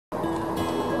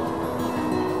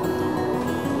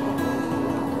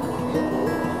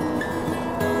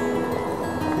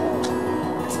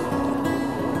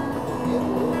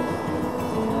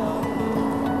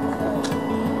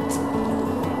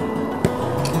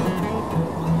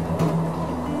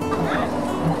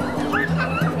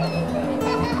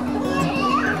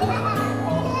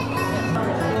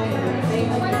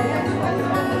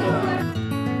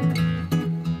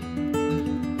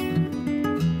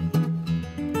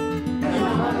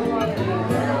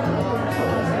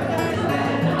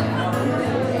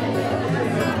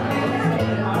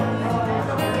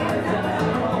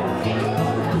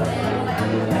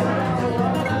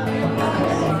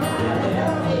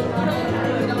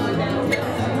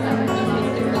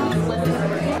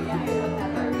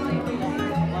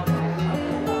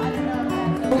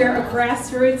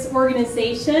grassroots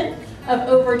organization of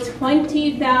over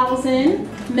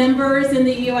 20,000 members in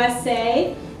the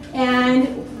USA,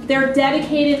 and they're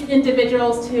dedicated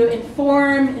individuals to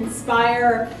inform,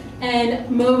 inspire, and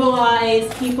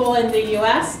mobilize people in the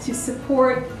US to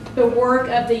support the work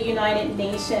of the United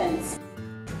Nations.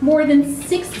 More than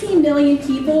 60 million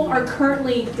people are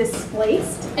currently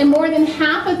displaced, and more than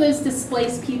half of those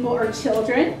displaced people are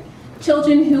children.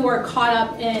 Children who are caught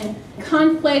up in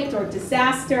conflict or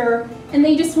disaster, and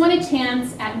they just want a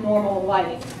chance at normal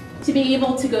life, to be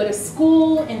able to go to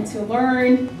school and to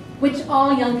learn, which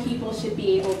all young people should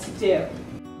be able to do.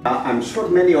 I'm sure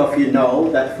many of you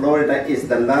know that Florida is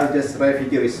the largest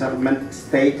refugee resettlement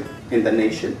state in the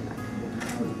nation.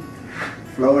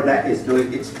 Florida is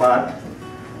doing its part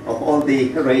of all the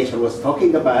Rachel was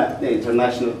talking about, the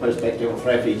international perspective of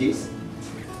refugees.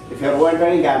 If you're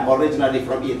wondering, I'm originally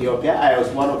from Ethiopia. I was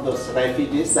one of those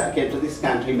refugees that came to this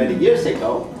country many years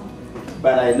ago.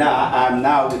 But I'm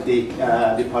now with the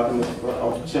Department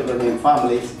of Children and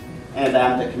Families, and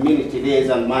I'm the community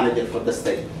liaison manager for the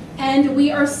state. And we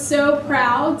are so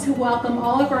proud to welcome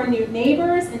all of our new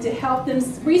neighbors and to help them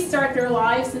restart their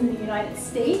lives in the United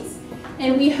States.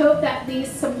 And we hope that these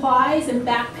supplies and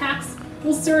backpacks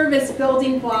will serve as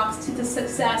building blocks to the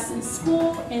success in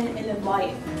school and in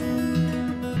life.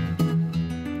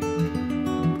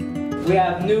 We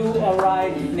have new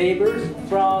arrived neighbors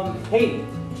from Haiti.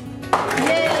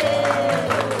 Yay!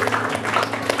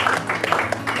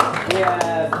 We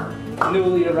have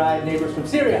newly arrived neighbors from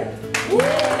Syria.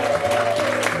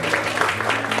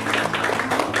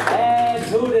 And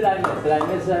who did I miss? Did I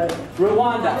miss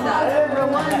Rwanda?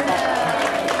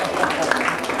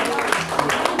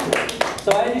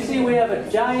 So as you see, we have a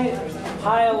giant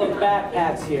pile of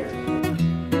backpacks here.